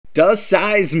Does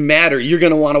size matter? You're going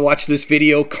to want to watch this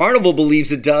video. Carnival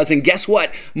believes it does. And guess what?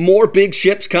 More big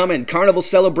ships coming. Carnival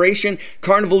Celebration,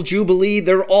 Carnival Jubilee,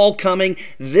 they're all coming.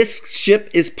 This ship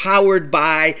is powered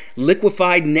by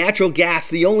liquefied natural gas,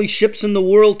 the only ships in the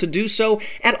world to do so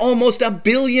at almost $1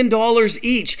 billion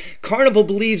each. Carnival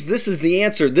believes this is the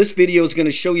answer. This video is going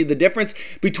to show you the difference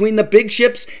between the big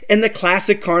ships and the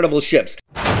classic Carnival ships.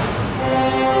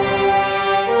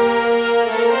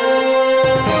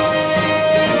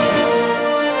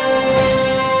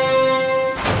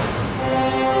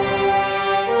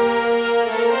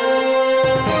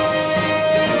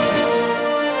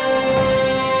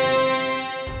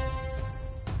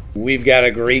 We've got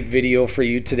a great video for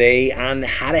you today on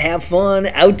how to have fun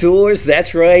outdoors.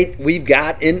 That's right, we've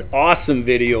got an awesome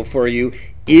video for you.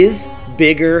 Is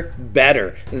bigger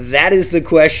better? That is the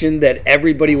question that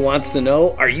everybody wants to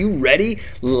know. Are you ready?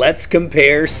 Let's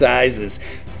compare sizes.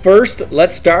 First,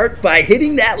 let's start by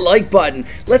hitting that like button.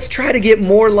 Let's try to get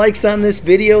more likes on this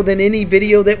video than any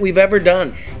video that we've ever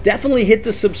done. Definitely hit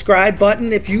the subscribe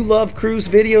button if you love cruise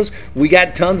videos. We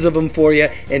got tons of them for you.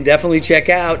 And definitely check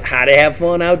out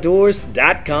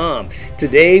howtohavefunoutdoors.com.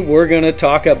 Today, we're going to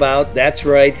talk about, that's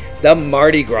right, the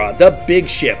Mardi Gras, the big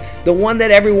ship, the one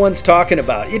that everyone's talking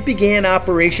about. It began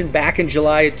operation back in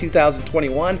July of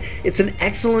 2021. It's an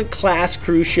excellent class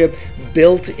cruise ship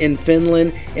built in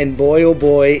Finland, and boy oh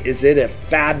boy is it a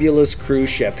fabulous cruise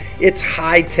ship. It's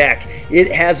high tech. It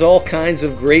has all kinds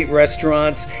of great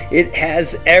restaurants. It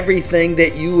has everything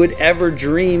that you would ever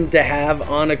dream to have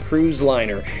on a cruise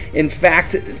liner. In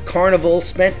fact, Carnival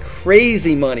spent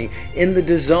crazy money in the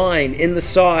design, in the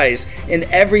size, and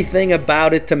everything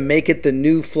about it to make it the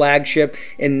new flagship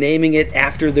and naming it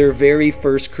after their very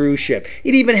first cruise ship.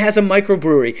 It even has a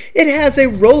microbrewery. It has a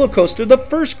roller coaster, the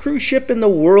first cruise ship in the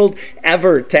world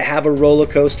ever to have a roller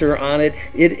coaster on it.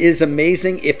 It is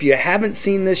amazing. If you haven't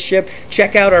seen this ship,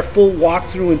 check out our full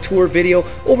walkthrough and tour video.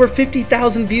 Over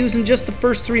 50,000 views in just the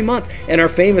first 3 months. And our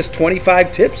famous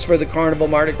 25 tips for the Carnival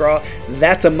Mardi Gras.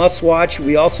 That's a must watch.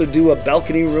 We also do a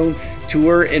balcony room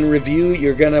tour and review.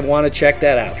 You're going to want to check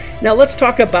that out. Now let's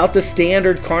talk about the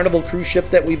standard Carnival cruise ship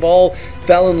that we've all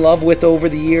fell in love with over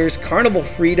the years. Carnival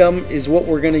Freedom is what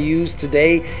we're going to use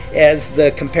today as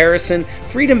the comparison.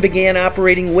 Freedom began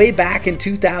operating way back in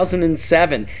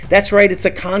 2007. That's right, it's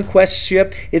a conquest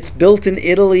ship. It's built in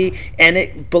Italy and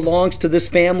it belongs to this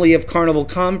family of Carnival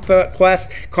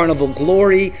Conquest, Carnival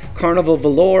Glory, Carnival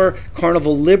Valor,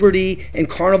 Carnival Liberty, and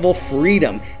Carnival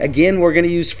Freedom. Again, we're going to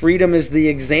use Freedom as the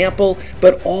example,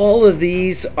 but all of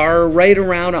these are right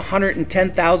around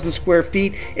 110,000 square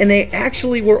feet, and they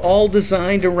actually were all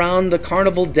designed around the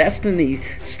Carnival Destiny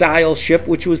style ship,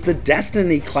 which was the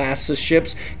Destiny class of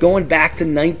ships going back to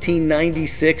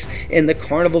 1996, and the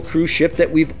Carnival cruise ship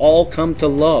that we've all come to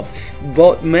love.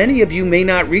 But many of you may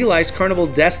not realize Carnival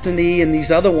Destiny and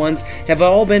these other ones have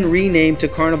all been renamed to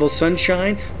Carnival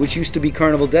Sunshine, which used to be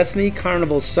Carnival Destiny,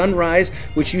 Carnival Sunrise,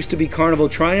 which used to be Carnival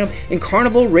Triumph, and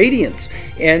Carnival Radiance.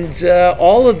 And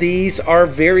all of these are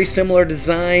very similar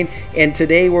design, and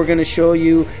today we're going to show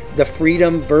you the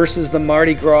Freedom versus the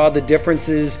Mardi Gras, the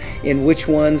differences in which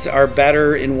ones are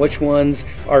better and which ones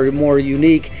are more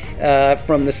unique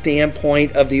from the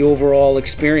standpoint of the overall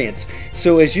experience.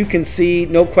 So as you can see,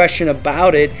 no question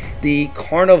about it, the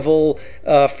Carnival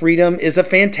Freedom is a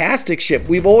fantastic ship.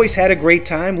 We've always had a great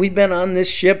time. We've been on this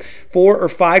ship 4 or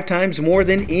 5 times more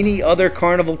than any other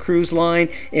Carnival cruise line,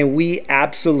 and we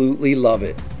absolutely love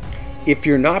it. If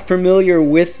you're not familiar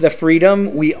with the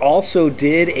Freedom, we also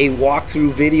did a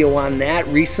walkthrough video on that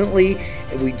recently.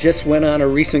 We just went on a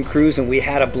recent cruise and we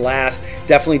had a blast.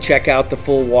 Definitely check out the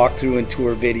full walkthrough and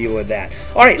tour video of that.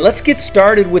 All right, let's get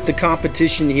started with the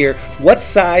competition here. What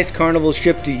size Carnival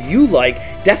ship do you like?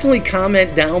 Definitely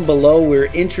comment down below. We're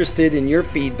interested in your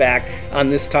feedback on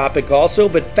this topic also.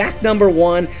 But fact number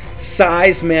 1,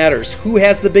 size matters. Who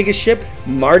has the biggest ship?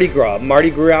 Mardi Gras. Mardi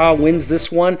Gras wins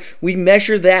this one. We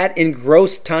measure that in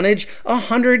gross tonnage,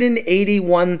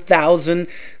 181,000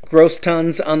 gross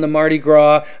tons on the Mardi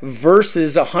Gras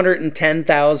versus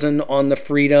 110,000 on the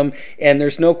Freedom, and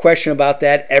there's no question about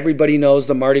that. Everybody knows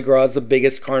the Mardi Gras is the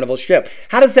biggest Carnival ship.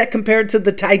 How does that compare to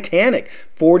the Titanic?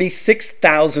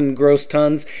 46,000 gross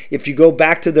tons. If you go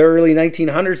back to the early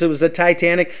 1900s, it was the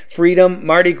Titanic, Freedom,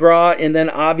 Mardi Gras, and then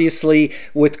obviously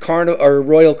with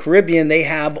Royal Caribbean, they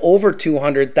have over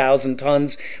 200,000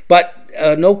 tons. But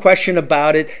no question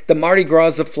about it, the Mardi Gras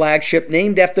is a flagship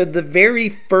named after the very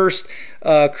first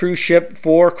cruise ship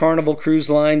for Carnival Cruise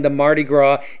Line, the Mardi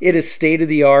Gras. It is state of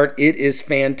the art. It is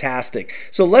fantastic.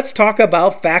 So let's talk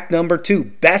about fact number 2,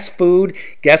 best food.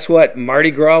 Guess what?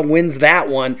 Mardi Gras wins that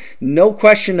one. No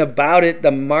question about it.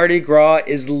 The Mardi Gras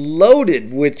is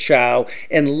loaded with chow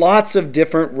and lots of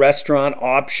different restaurant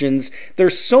options.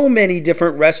 There's so many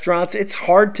different restaurants. It's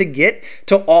hard to get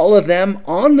to all of them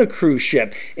on the cruise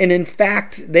ship. And in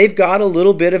fact, they've got a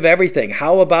little bit of everything.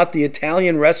 How about the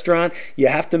Italian restaurant? You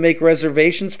have to make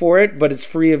reservations for it, but it's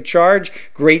free of charge.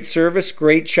 Great service,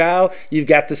 great chow. You've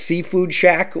got the seafood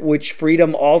shack, which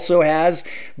Freedom also has.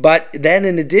 But then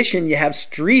in addition, you have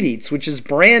street eats, which is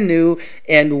brand new.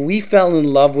 And we fell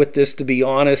in love with this, to be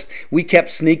honest. We kept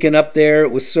sneaking up there.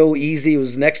 It was so easy. It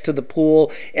was next to the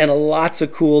pool, and lots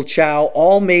of cool chow,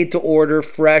 all made to order,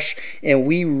 fresh, and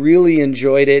we really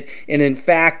enjoyed it. And in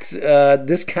fact,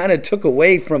 this kind of took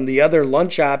away from the other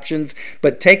lunch options,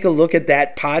 but take a look at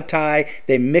that pad thai.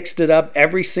 They mixed it up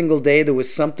every single day. There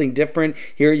was something different.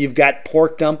 Here you've got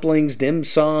pork dumplings, dim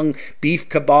sum, beef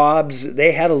kebabs.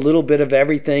 They had a little bit of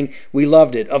everything. We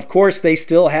loved it. Of course, they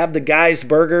still have the Guy's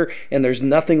Burger, and there's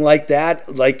nothing like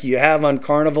that like you have on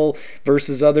Carnival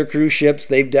versus other cruise ships.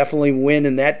 They've definitely win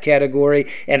in that category.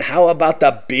 And how about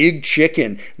the big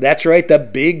chicken? That's right, the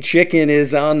big chicken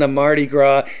is on the Mardi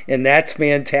Gras, and that's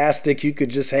fantastic. You could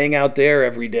just hang out there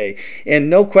every day. And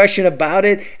no question about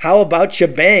it, how about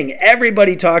Shebang?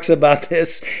 Everybody talks about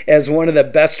this as one of the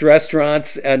best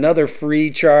restaurants, another free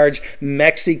charge,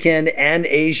 Mexican and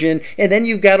Asian. And then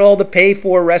you've got all the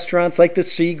pay-for restaurants like the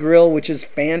Sea Grill, which is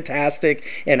fantastic.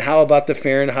 And how about the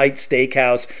Fahrenheit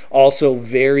Steakhouse? Also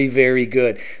very, very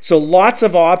good. So lots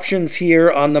of options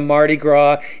here on the Mardi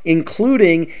Gras,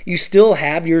 including you still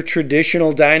have your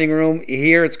traditional dining room.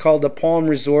 Here it's called the Palm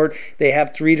Resort. They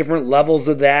have 3 different levels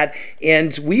of that.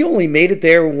 And we only made it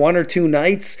there 1 or 2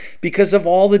 nights because of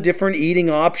all the different eating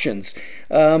options.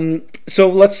 So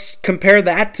let's compare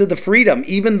that to the Freedom.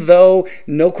 Even though,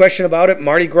 no question about it,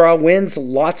 Mardi Gras wins,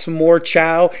 lots more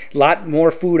chow, lot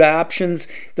more food options.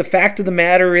 The fact of the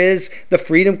matter is the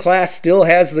Freedom class still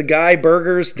has the Guy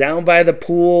burgers down by the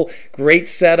pool. Great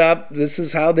setup. This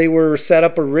is how they were set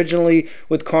up originally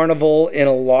with Carnival, and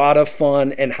a lot of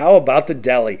fun. And how about the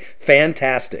deli?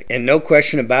 Fantastic. And no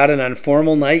question about it, on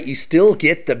formal night, you still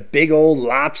get the big old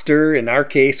lobster. In our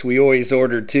case, we always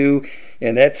order 2.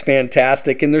 And that's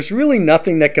fantastic. And there's really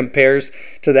nothing that compares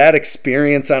to that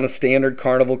experience on a standard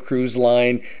Carnival Cruise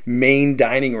Line main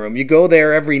dining room. You go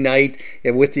there every night,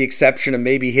 with the exception of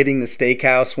maybe hitting the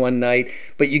steakhouse one night,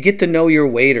 but you get to know your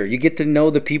waiter. You get to know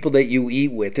the people that you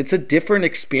eat with. It's a different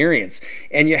experience,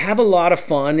 and you have a lot of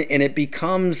fun, and it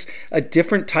becomes a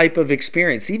different type of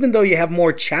experience. Even though you have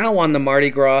more chow on the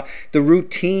Mardi Gras, the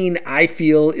routine, I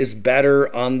feel, is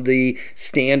better on the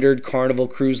standard Carnival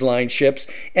Cruise Line ships.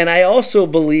 And I also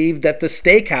believe that the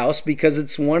steakhouse, because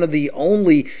it's one of the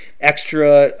only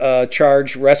extra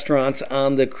charge restaurants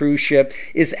on the cruise ship,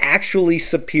 is actually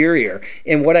superior.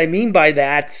 And what I mean by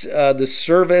that, the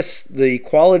service, the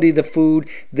quality of the food,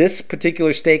 this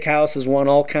particular steakhouse has won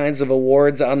all kinds of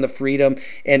awards on the Freedom,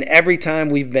 and every time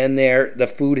we've been there, the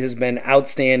food has been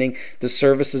outstanding, the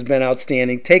service has been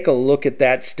outstanding. Take a look at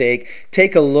that steak,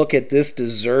 take a look at this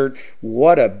dessert.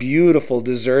 What a beautiful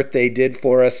dessert they did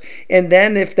for us. And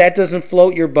then if that doesn't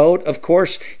float your boat, of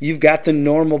course you've got the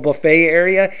normal buffet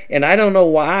area. And I don't know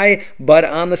why, but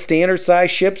on the standard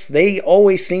size ships, they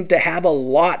always seem to have a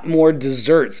lot more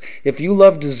desserts. If you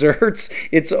love desserts,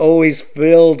 it's always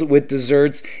filled with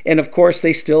desserts. And of course,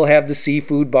 they still have the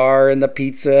seafood bar and the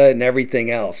pizza and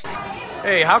everything else.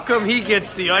 Hey, how come he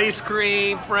gets the ice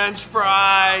cream, French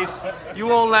fries? You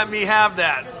won't let me have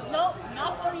that. No,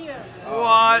 not for you.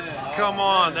 What? Come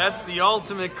on, that's the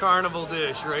ultimate Carnival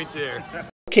dish right there.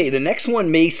 Okay, the next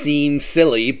one may seem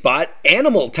silly, but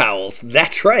animal towels.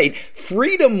 That's right,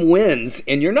 Freedom wins.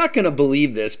 And you're not going to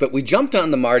believe this, but we jumped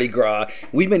on the Mardi Gras.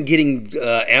 We've been getting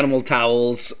animal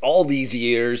towels all these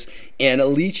years, and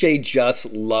Alice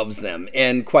just loves them.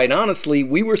 And quite honestly,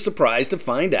 we were surprised to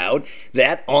find out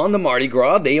that on the Mardi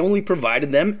Gras, they only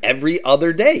provided them every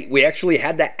other day. We actually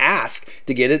had to ask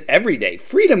to get it every day.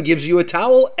 Freedom gives you a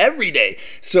towel every day.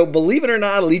 So believe it or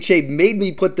not, Alice made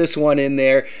me put this one in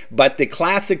there, but the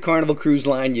classic Carnival Cruise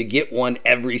Line, you get one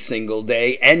every single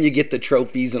day, and you get the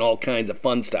trophies and all kinds of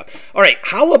fun stuff. All right,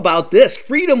 how about this?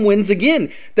 Freedom wins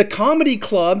again. The Comedy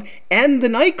Club and the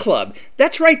Nightclub.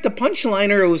 That's right, the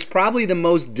Punchliner was probably the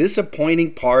most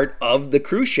disappointing part of the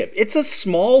cruise ship. It's a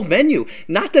small venue.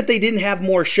 Not that they didn't have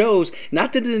more shows,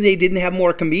 not that they didn't have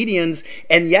more comedians,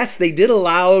 and yes, they did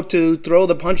allow to throw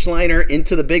the Punchliner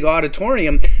into the big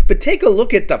auditorium, but take a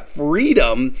look at the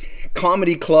Freedom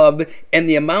comedy club and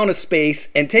the amount of space,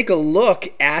 and take a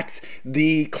look at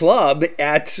the club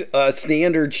at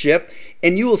standard ship,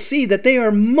 and you will see that they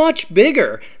are much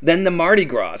bigger than the Mardi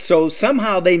Gras. So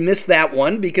somehow they missed that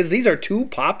one, because these are two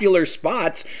popular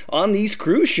spots on these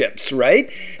cruise ships,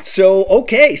 right? So,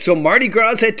 okay, so Mardi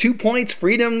Gras is at 2 points,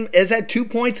 Freedom is at 2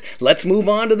 points. Let's move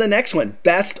on to the next one,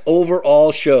 best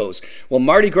overall shows. Well,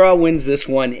 Mardi Gras wins this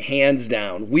one hands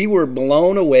down. We were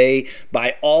blown away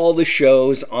by all the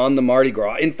shows on the Mardi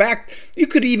Gras. In fact, you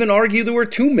could even argue there were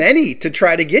too many to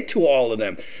try to get to all of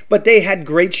them. But they had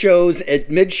great shows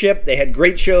at midship, they had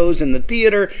great shows in the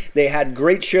theater, they had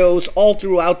great shows all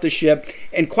throughout the ship,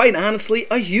 and quite honestly,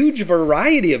 a huge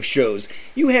variety of shows.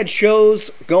 You had shows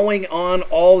going on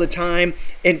all the time,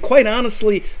 and quite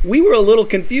honestly, we were a little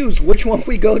confused which one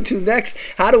we go to next.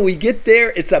 How do we get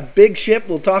there? It's a big ship.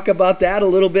 We'll talk about that a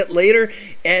little bit later.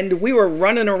 And we were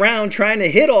running around trying to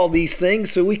hit all these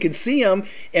things so we could see them,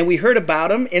 and we heard about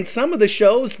them. And some of the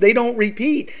shows, they don't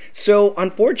repeat. So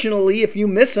unfortunately, if you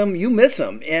miss them, you miss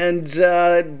them. And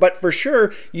but for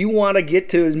sure, you want to get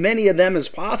to as many of them as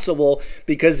possible,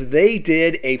 because they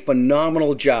did a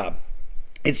phenomenal job.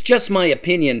 It's just my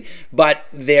opinion, but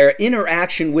their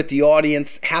interaction with the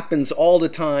audience happens all the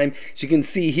time. As you can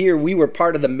see here, we were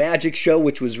part of the magic show,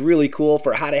 which was really cool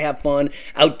for how to have fun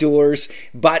outdoors.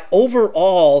 But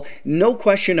overall, no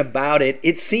question about it,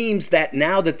 it seems that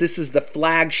now that this is the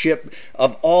flagship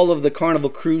of all of the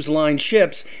Carnival Cruise Line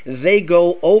ships, they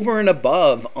go over and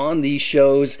above on these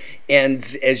shows.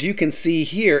 And as you can see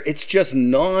here, it's just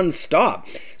non-stop.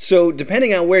 So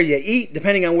depending on where you eat,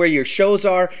 depending on where your shows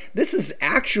are, this is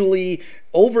actually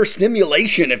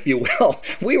overstimulation, if you will.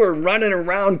 We were running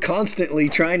around constantly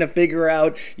trying to figure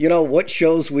out, you know, what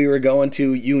shows we were going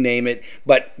to, you name it.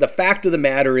 But the fact of the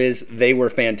matter is they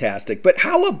were fantastic. But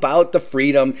how about the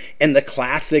Freedom and the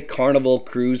classic Carnival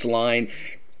Cruise Line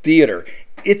theater?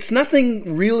 It's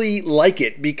nothing really like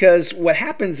it, because what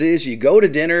happens is you go to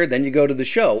dinner, then you go to the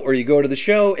show, or you go to the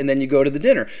show and then you go to the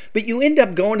dinner. But you end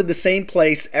up going to the same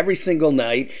place every single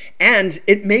night, and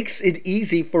it makes it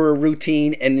easy for a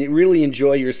routine and you really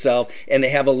enjoy yourself, and they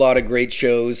have a lot of great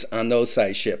shows on those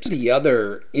size ships. The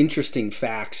other interesting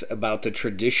facts about the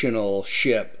traditional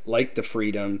ship, like the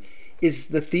Freedom, is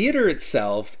the theater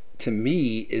itself, to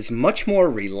me, is much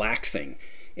more relaxing.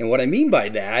 And what I mean by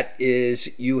that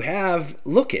is you have,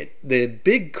 look at the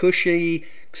big cushy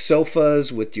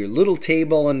sofas with your little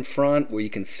table in front where you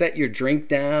can set your drink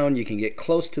down, you can get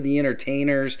close to the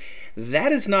entertainers.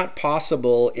 That is not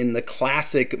possible in the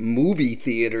classic movie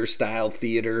theater style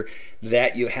theater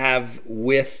that you have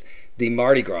with the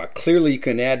Mardi Gras. Clearly you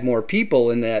can add more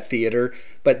people in that theater,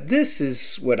 but this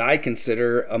is what I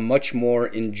consider a much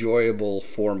more enjoyable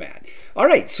format. All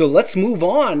right, so let's move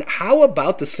on. How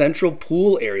about the central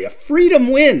pool area? Freedom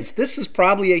wins. This is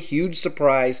probably a huge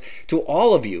surprise to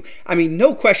all of you. I mean,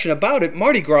 no question about it,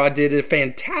 Mardi Gras did a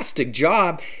fantastic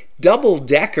job,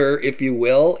 double-decker, if you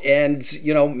will, and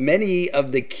you know, many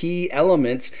of the key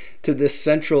elements to this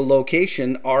central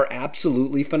location are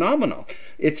absolutely phenomenal.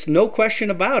 It's no question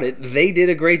about it. They did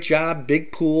a great job,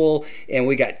 big pool, and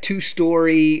we got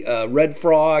two-story Red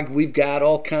Frog. We've got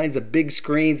all kinds of big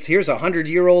screens. Here's a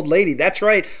 100-year-old lady. That's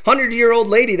right, 100-year-old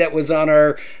lady that was on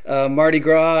our Mardi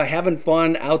Gras, having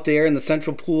fun out there in the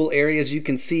central pool area, as you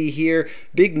can see here.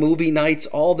 Big movie nights,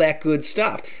 all that good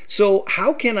stuff. So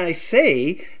how can I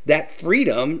say that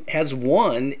Freedom has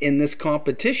won in this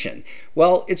competition?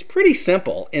 Well, it's pretty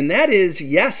simple, and that is,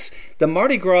 yes, the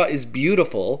Mardi Gras is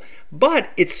beautiful, but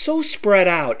it's so spread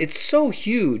out, it's so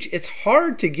huge, it's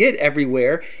hard to get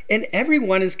everywhere, and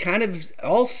everyone is kind of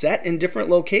all set in different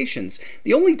locations.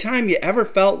 The only time you ever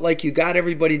felt like you got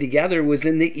everybody together was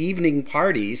in the evening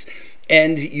parties,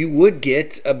 and you would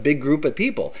get a big group of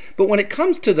people. But when it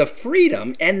comes to the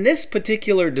Freedom and this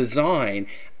particular design,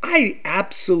 I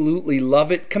absolutely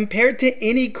love it compared to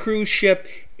any cruise ship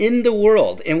in the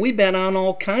world. And we've been on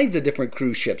all kinds of different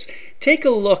cruise ships. Take a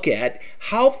look at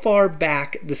how far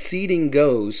back the seating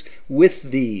goes with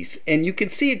these. And you can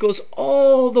see it goes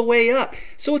all the way up.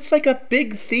 So it's like a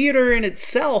big theater in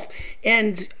itself.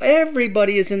 And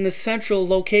everybody is in the central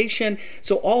location.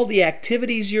 So all the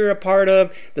activities you're a part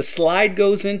of, the slide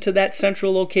goes into that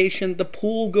central location. The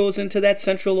pool goes into that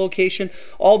central location.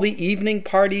 All the evening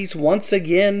parties, once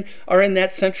again, are in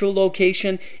that central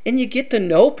location. And you get to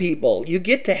know people. You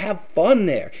get to have fun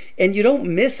there. And you don't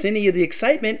miss any of the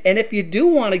excitement. And if you do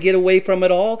want to get away from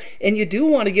it all, and you do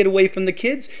want to get away from the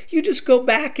kids, you just go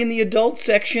back in the adult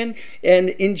section and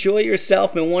enjoy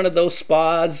yourself in one of those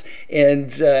spas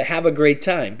and have a great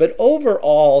time. But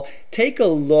overall, take a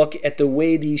look at the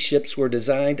way these ships were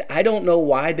designed. I don't know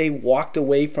why they walked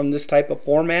away from this type of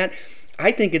format.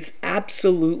 I think it's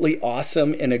absolutely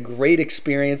awesome and a great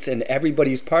experience, and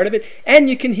everybody's part of it, and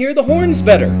you can hear the horns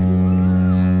better.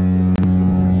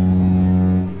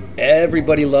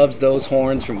 Everybody loves those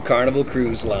horns from Carnival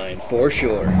Cruise Line, for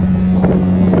sure.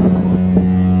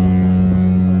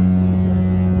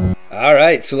 All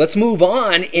right, so let's move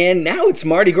on, and now it's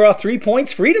Mardi Gras 3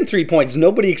 points, Freedom 3 points.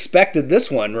 Nobody expected this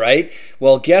one, right?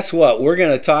 Well, guess what? We're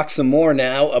going to talk some more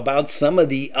now about some of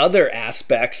the other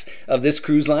aspects of this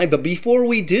cruise line. But before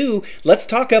we do, let's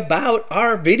talk about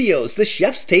our videos, the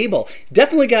Chef's Table.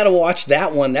 Definitely got to watch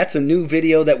that one. That's a new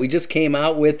video that we just came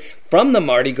out with from the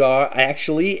Mardi Gras,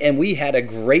 actually, and we had a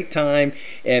great time,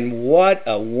 and what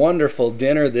a wonderful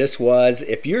dinner this was.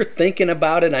 If you're thinking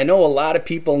about it, I know a lot of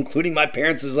people, including my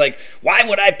parents, is like, why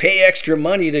would I pay extra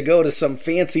money to go to some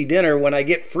fancy dinner when I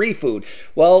get free food?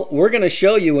 Well, we're going to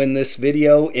show you in this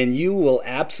video, and you will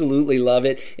absolutely love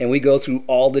it, and we go through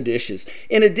all the dishes.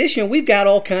 In addition, we've got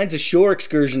all kinds of shore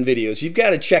excursion videos. You've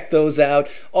got to check those out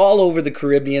all over the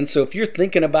Caribbean, so if you're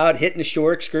thinking about hitting a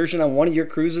shore excursion on one of your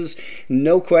cruises,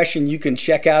 no question, you can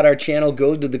check out our channel,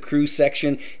 go to the cruise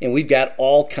section, and we've got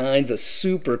all kinds of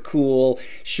super cool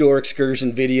shore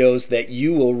excursion videos that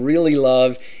you will really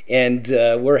love, and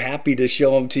we're happy to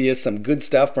show them to you. Some good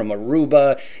stuff from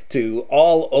Aruba to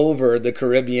all over the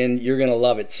Caribbean. You're going to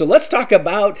love it. So let's talk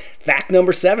about fact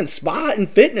number 7, spa and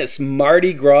fitness.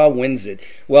 Mardi Gras wins it.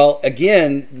 Well,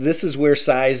 again, this is where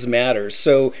size matters.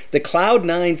 So the Cloud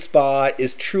 9 spa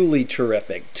is truly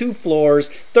terrific. 2 floors,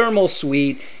 thermal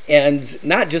suite, and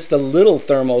not just a little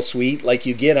thermal suite like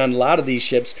you get on a lot of these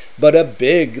ships, but a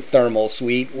big thermal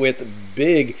suite with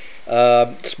big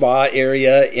spa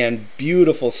area and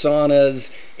beautiful saunas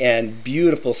and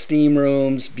beautiful steam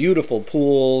rooms, beautiful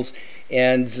pools,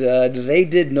 and they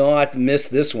did not miss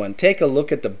this one. Take a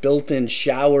look at the built-in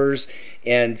showers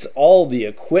and all the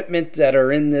equipment that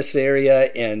are in this area,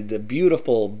 and the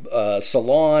beautiful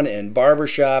salon and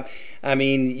barbershop. I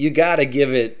mean, you got to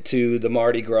give it to the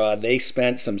Mardi Gras. They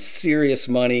spent some serious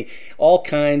money, all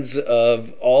kinds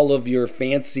of all of your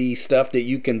fancy stuff that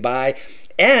you can buy.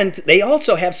 And they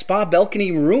also have spa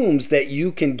balcony rooms that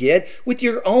you can get with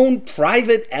your own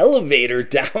private elevator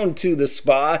down to the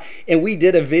spa. And we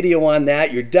did a video on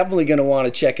that. You're definitely going to want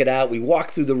to check it out. We walk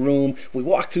through the room, we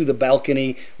walk through the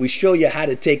balcony, we show you how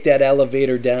to take that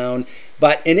elevator down.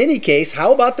 But in any case,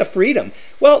 how about the Freedom?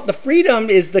 Well, the Freedom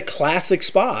is the classic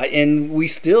spa, and we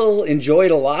still enjoy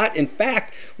it a lot. In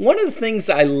fact, one of the things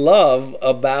I love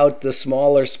about the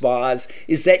smaller spas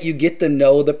is that you get to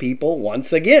know the people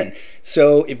once again.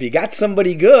 So if you got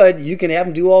somebody good, you can have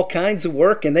them do all kinds of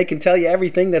work, and they can tell you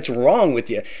everything that's wrong with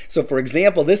you. So for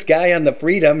example, this guy on the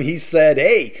Freedom, he said,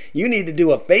 hey, you need to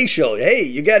do a facial. Hey,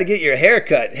 you got to get your hair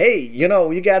cut. Hey, you know,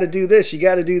 you got to do this, you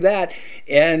got to do that.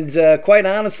 And quite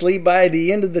honestly, by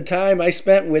the end of the time I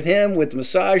spent with him, with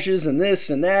massages and this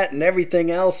and that and everything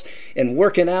else, and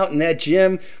working out in that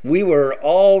gym, we were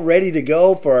all ready to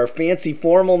go for our fancy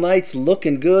formal nights,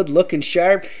 looking good, looking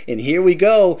sharp. And here we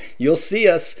go. You'll see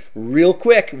us real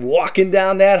quick walking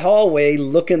down that hallway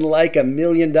looking like $1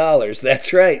 million.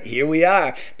 That's right, here we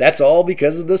are. That's all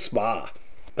because of the spa.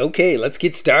 Okay, let's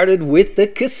get started with the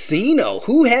casino.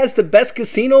 Who has the best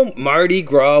casino? Mardi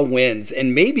Gras wins,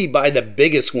 and maybe by the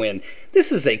biggest win.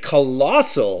 This is a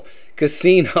colossal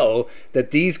casino that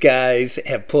these guys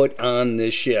have put on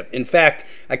this ship. In fact,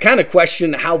 I kind of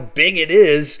question how big it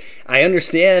is. I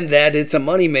understand that it's a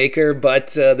moneymaker, but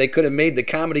they could have made the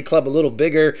comedy club a little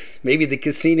bigger, maybe the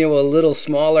casino a little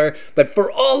smaller. But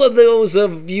for all of those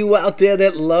of you out there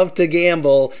that love to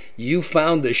gamble, you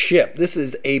found the ship. This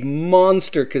is a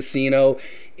monster casino.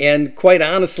 And quite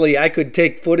honestly, I could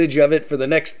take footage of it for the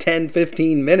next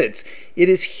 10-15 minutes. It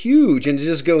is huge, and it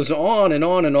just goes on and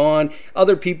on and on.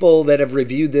 Other people that have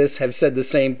reviewed this have said the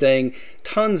same thing.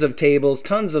 Tons of tables,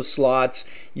 tons of slots.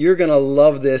 You're going to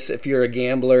love this if you're a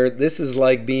gambler. This is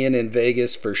like being in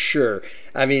Vegas for sure.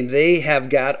 I mean, they have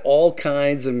got all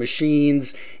kinds of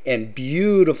machines and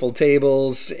beautiful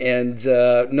tables, and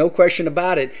no question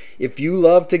about it, if you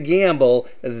love to gamble,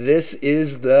 this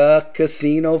is the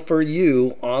casino for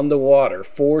you on the water,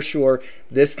 for sure.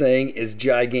 This thing is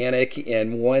gigantic,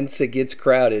 and once it gets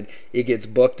crowded, it gets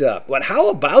booked up. But how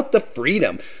about the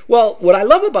Freedom? Well, what I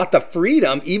love about the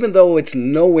Freedom, even though it's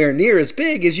nowhere near as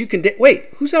big, is you can... Wait,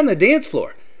 who's on the dance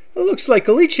floor? It looks like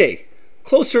Alice.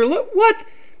 Closer look. What?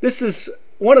 This is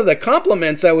one of the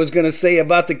compliments I was going to say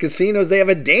about the casinos, they have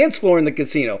a dance floor in the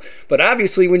casino. But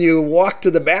obviously, when you walk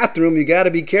to the bathroom, you got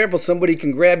to be careful. Somebody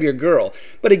can grab your girl.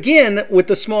 But again, with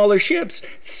the smaller ships,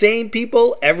 same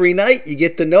people every night. You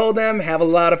get to know them, have a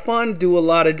lot of fun, do a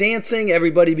lot of dancing.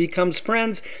 Everybody becomes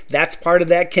friends. That's part of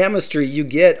that chemistry you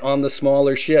get on the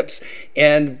smaller ships.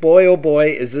 And boy, oh boy,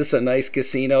 is this a nice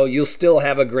casino. You'll still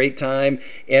have a great time.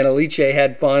 And Alice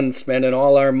had fun spending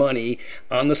all our money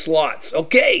on the slots.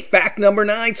 Okay, fact number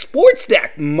 9, sports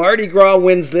deck. Mardi Gras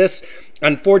wins this.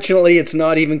 Unfortunately, it's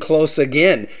not even close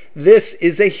again. This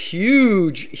is a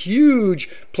huge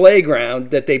playground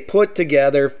that they put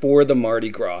together for the Mardi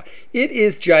Gras. It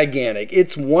is gigantic.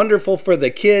 It's wonderful for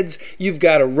the kids. You've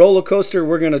got a roller coaster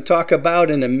we're going to talk about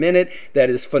in a minute that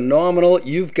is phenomenal.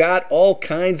 You've got all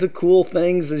kinds of cool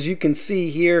things, as you can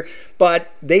see here,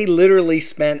 but they literally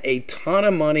spent a ton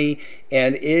of money,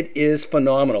 and it is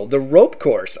phenomenal. The rope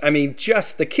course, I mean,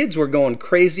 just the kids were going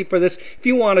crazy for this. If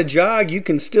you want to jog, you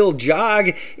can still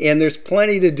jog, and there's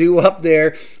plenty to do up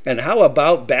there. And how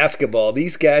about basketball?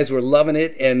 These guys were loving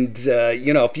it, and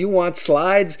you know, if you want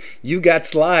slides, you got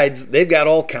slides. They've got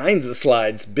all kinds of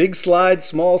slides, big slides,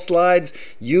 small slides,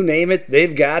 you name it,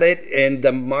 they've got it. And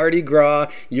the Mardi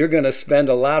Gras, you're going to spend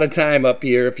a lot of time up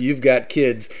here if you've got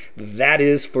kids, that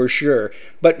is for sure.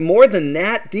 But more than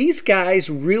that, these guys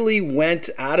really went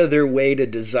out of their way to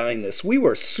design this. We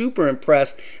were super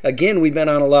impressed. Again, we've been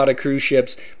on a lot of cruise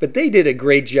ships, but they did a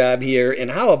great job here.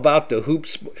 And how about the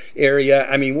hoops area?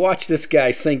 I mean, watch this guy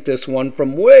sink this one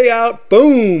from way out.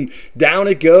 Boom! Down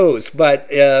it goes. But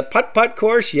putt-putt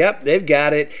course, yep, they've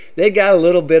got it. They got a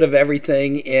little bit of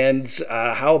everything. And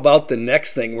how about the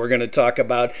next thing we're going to talk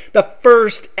about? The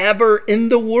first ever in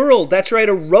the world. That's right,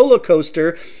 a roller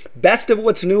coaster. Best of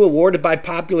What's New, awarded by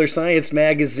Popular Science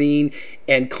magazine,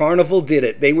 and Carnival did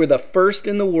it. They were the first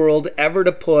in the world ever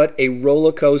to put a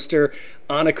roller coaster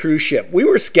on a cruise ship. We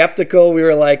were skeptical. We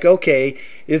were like, okay,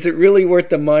 is it really worth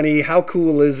the money? How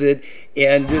cool is it?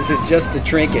 And is it just a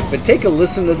trinket? But take a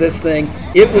listen to this thing.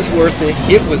 It was worth it.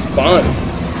 It was fun.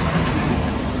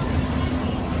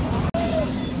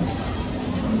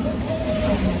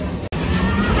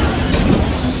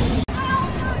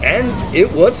 And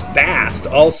it was fast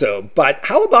also. But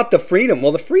how about the Freedom?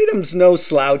 Well, the Freedom's no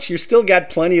slouch. You still got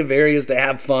plenty of areas to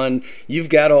have fun. You've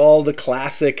got all the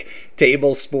classic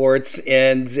table sports,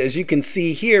 and as you can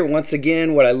see here, once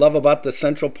again, what I love about the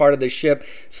central part of the ship,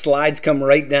 slides come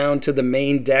right down to the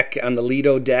main deck on the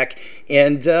Lido deck,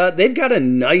 and they've got a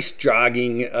nice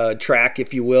jogging track,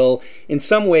 if you will. In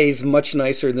some ways, much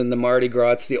nicer than the Mardi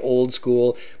Gras. It's the old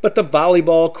school, but the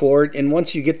volleyball court, and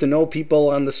once you get to know people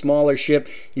on the smaller ship,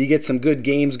 you get some good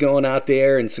games going out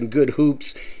there and some good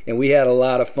hoops, and we had a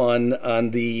lot of fun on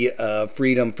the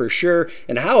Freedom for sure.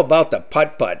 And how about the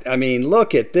putt-putt? I mean,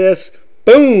 look at this.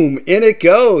 Boom! In it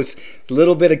goes. A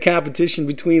little bit of competition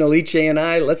between Alice and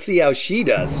I. Let's see how she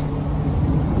does.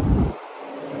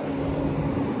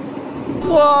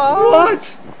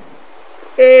 What?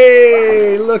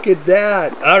 Hey, look at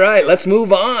that. All right, let's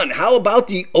move on. How about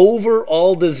the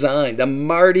overall design? The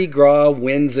Mardi Gras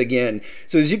wins again.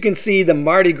 So as you can see, the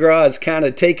Mardi Gras is kind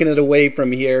of taking it away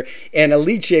from here. And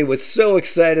Alice was so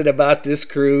excited about this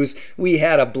cruise. We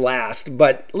had a blast.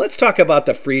 But let's talk about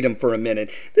the Freedom for a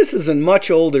minute. This is a much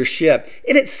older ship,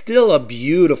 and it's still a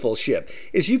beautiful ship.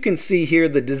 As you can see here,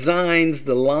 the designs,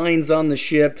 the lines on the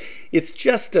ship, it's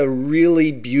just a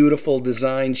really beautiful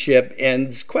design ship.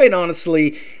 And quite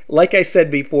honestly, like I said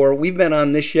before, we've been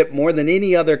on this ship more than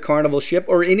any other Carnival ship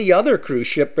or any other cruise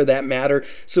ship for that matter.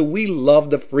 So we love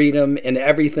the Freedom and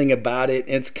everything about it.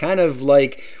 It's kind of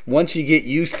like once you get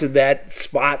used to that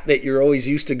spot that you're always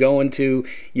used to going to,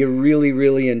 you really,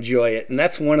 really enjoy it. And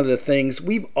that's one of the things.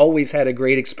 We've always had a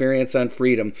great experience on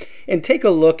Freedom. And take a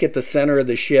look at the center of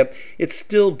the ship. It's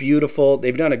still beautiful.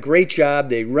 They've done a great job.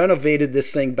 They renovated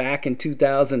this thing back in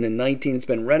 2019. It's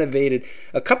been renovated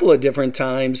a couple of different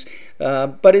times.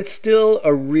 But it's still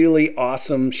a really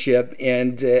awesome ship,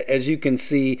 and as you can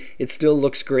see, it still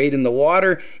looks great in the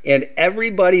water, and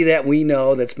everybody that we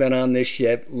know that's been on this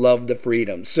ship loved the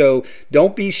Freedom. So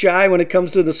don't be shy when it comes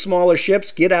to the smaller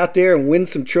ships. Get out there and win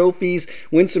some trophies,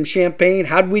 win some champagne.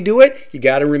 How did we do it? You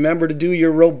got to remember to do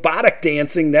your robotic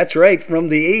dancing. That's right, from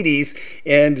the 80s,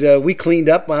 and we cleaned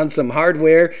up on some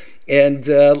hardware. And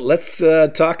let's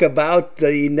talk about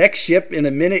the next ship in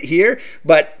a minute here.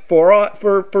 But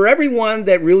for everyone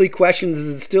that really questions, is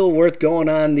it still worth going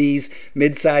on these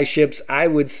mid-size ships, I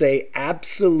would say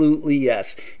absolutely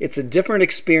yes. It's a different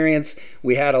experience.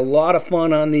 We had a lot of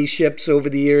fun on these ships over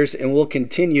the years, and we'll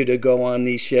continue to go on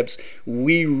these ships.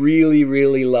 We really,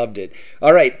 really loved it.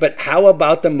 All right, but how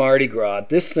about the Mardi Gras?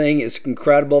 This thing is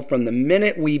incredible. From the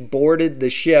minute we boarded the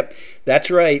ship, that's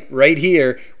right, right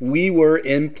here, we were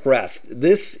impressed.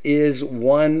 This is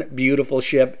one beautiful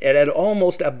ship. It had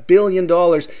almost $1 billion.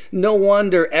 No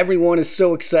wonder everyone is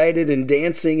so excited and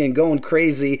dancing and going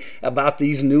crazy about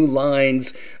these new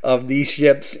lines of these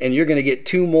ships. And you're going to get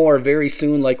 2 more very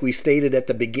soon, like we stated at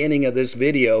the beginning of this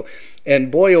video.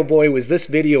 And boy, oh boy, was this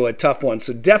video a tough one.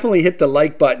 So definitely hit the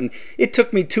like button. It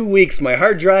took me 2 weeks. My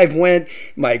hard drive went.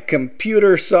 My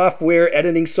computer software,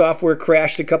 editing software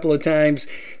crashed a couple of times.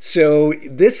 So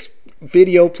this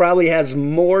video probably has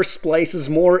more splices,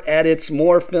 more edits,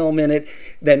 more film in it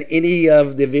than any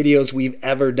of the videos we've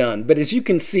ever done. But as you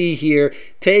can see here,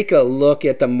 take a look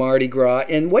at the Mardi Gras,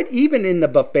 and what even in the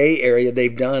buffet area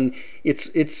they've done,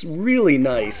 it's really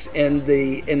nice, and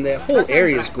the whole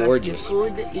area is gorgeous. The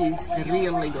food is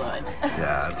really good.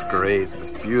 Yeah, it's great.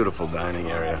 It's a beautiful dining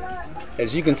area.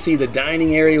 As you can see, the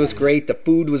dining area was great, the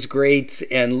food was great,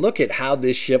 and look at how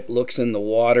this ship looks in the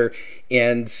water,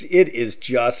 and it is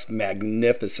just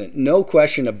magnificent. No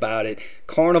question about it.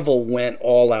 Carnival went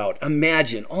all out.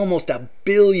 Imagine, almost $1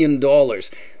 billion.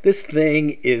 This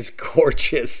thing is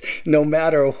gorgeous. No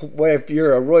matter if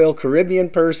you're a Royal Caribbean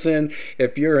person,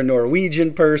 if you're a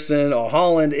Norwegian person, or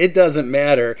Holland, it doesn't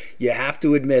matter. You have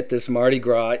to admit this Mardi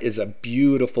Gras is a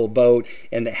beautiful boat,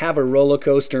 and to have a roller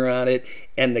coaster on it,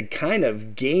 and the kind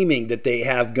of gaming that they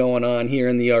have going on here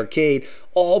in the arcade,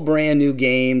 all brand new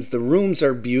games. The rooms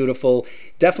are beautiful.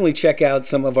 Definitely check out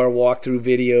some of our walkthrough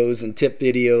videos and tip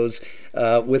videos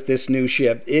with this new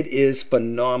ship. It is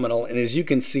phenomenal, and as you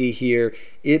can see here,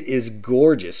 it is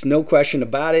gorgeous, no question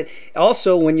about it.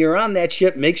 Also, when you're on that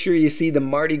ship, make sure you see the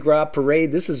Mardi Gras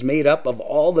parade. This is made up of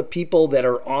all the people that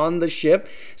are on the ship,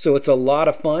 so it's a lot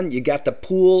of fun. You got the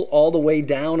pool all the way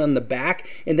down on the back,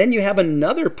 and then you have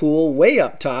another pool way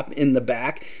up top in the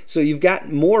back, so you've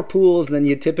got more pools than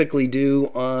you typically do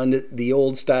on the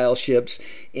old style ships,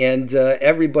 and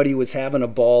everybody was having a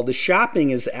ball. The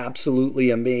shopping is absolutely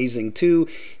amazing too.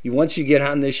 Once you get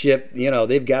on this ship, you know,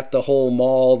 they've got the whole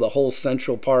mall, the whole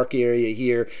Central Park area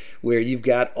here, where you've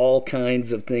got all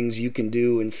kinds of things you can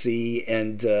do and see,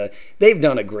 and they've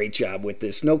done a great job with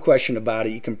this, no question about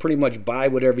it. You can pretty much buy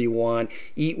whatever you want,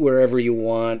 eat wherever you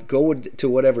want, go to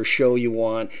whatever show you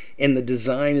want, and the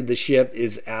design of the ship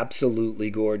is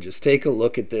absolutely gorgeous. Take a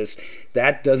look at this.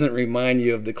 That doesn't remind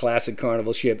you of the classic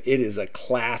Carnival ship. It is a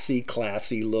classy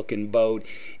looking boat,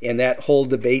 and that whole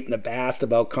debate in the past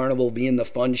about Carnival being the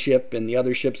fun ship and the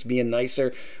other ships being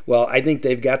nicer, well, I think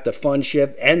they've got the fun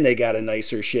ship and they got a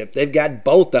nicer ship. They've got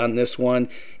both on this one,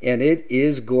 and it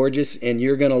is gorgeous, and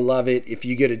you're gonna love it if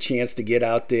you get a chance to get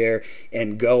out there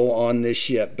and go on this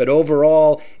ship. But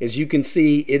overall, as you can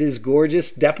see, it is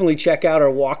gorgeous. Definitely check out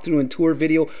our walkthrough and tour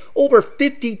video. Over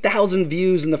 50,000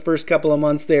 views in the first couple of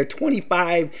months there.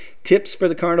 25 tips for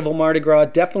the Carnival Mardi Gras.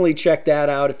 Definitely check that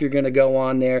out if you're going to go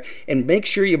on there, and make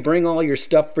sure you bring all your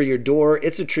stuff for your door.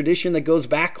 It's a tradition that goes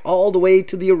back all the way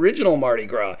to the original Mardi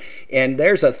Gras, and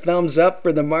there's a thumbs up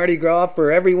for the Mardi Gras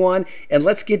for everyone. And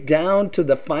let's get down to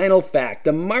the final fact.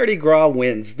 The Mardi Gras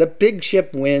wins. The big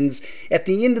ship wins. At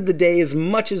the end of the day, as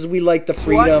much as we like the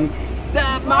Freedom,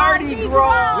 The Mardi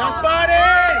Gras!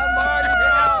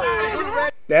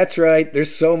 that's right,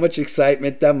 there's so much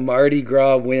excitement. The Mardi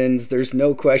Gras wins. There's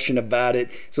no question about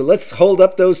it. So let's hold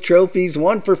up those trophies.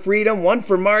 One for Freedom, one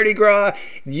for Mardi Gras.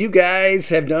 You guys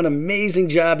have done an amazing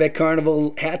job at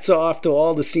Carnival. Hats off to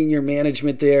all the senior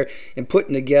management there in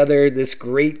putting together this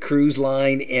great cruise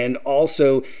line, and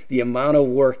also the amount of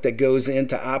work that goes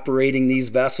into operating these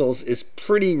vessels is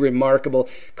pretty remarkable.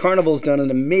 Carnival's done an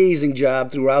amazing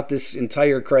job throughout this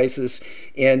entire crisis,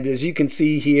 and as you can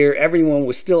see here, everyone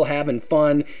was still having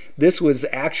fun. This was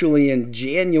actually in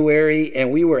January,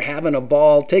 and we were having a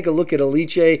ball. Take a look at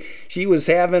Alice. She was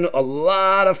having a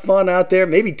lot of fun out there,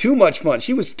 maybe too much fun.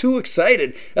 She was too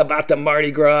excited about the Mardi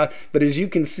Gras, but as you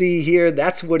can see here,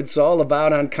 that's what it's all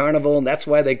about on Carnival, and that's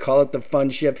why they call it the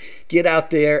fun ship. Get out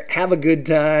there, have a good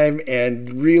time,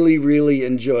 and really, really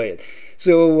enjoy it.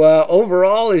 So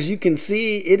overall, as you can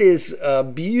see, it is a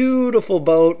beautiful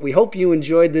boat. We hope you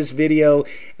enjoyed this video.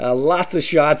 Lots of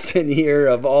shots in here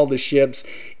of all the ships.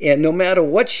 And no matter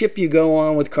what ship you go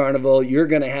on with Carnival, you're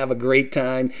going to have a great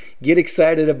time. Get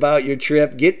excited about your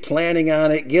trip. Get planning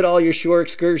on it. Get all your shore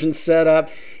excursions set up.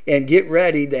 And get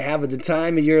ready to have the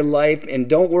time of your life. And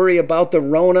don't worry about the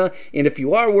Rona. And if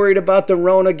you are worried about the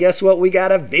Rona, guess what? We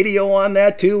got a video on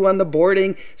that too, on the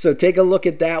boarding. So take a look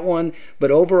at that one.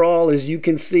 But overall, as you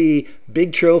can see,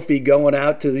 big trophy going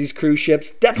out to these cruise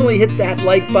ships. Definitely hit that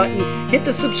like button. Hit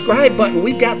the subscribe button.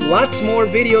 We've got lots more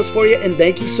videos for you. And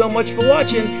thank you so much for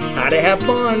watching How to Have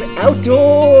Fun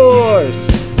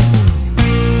Outdoors.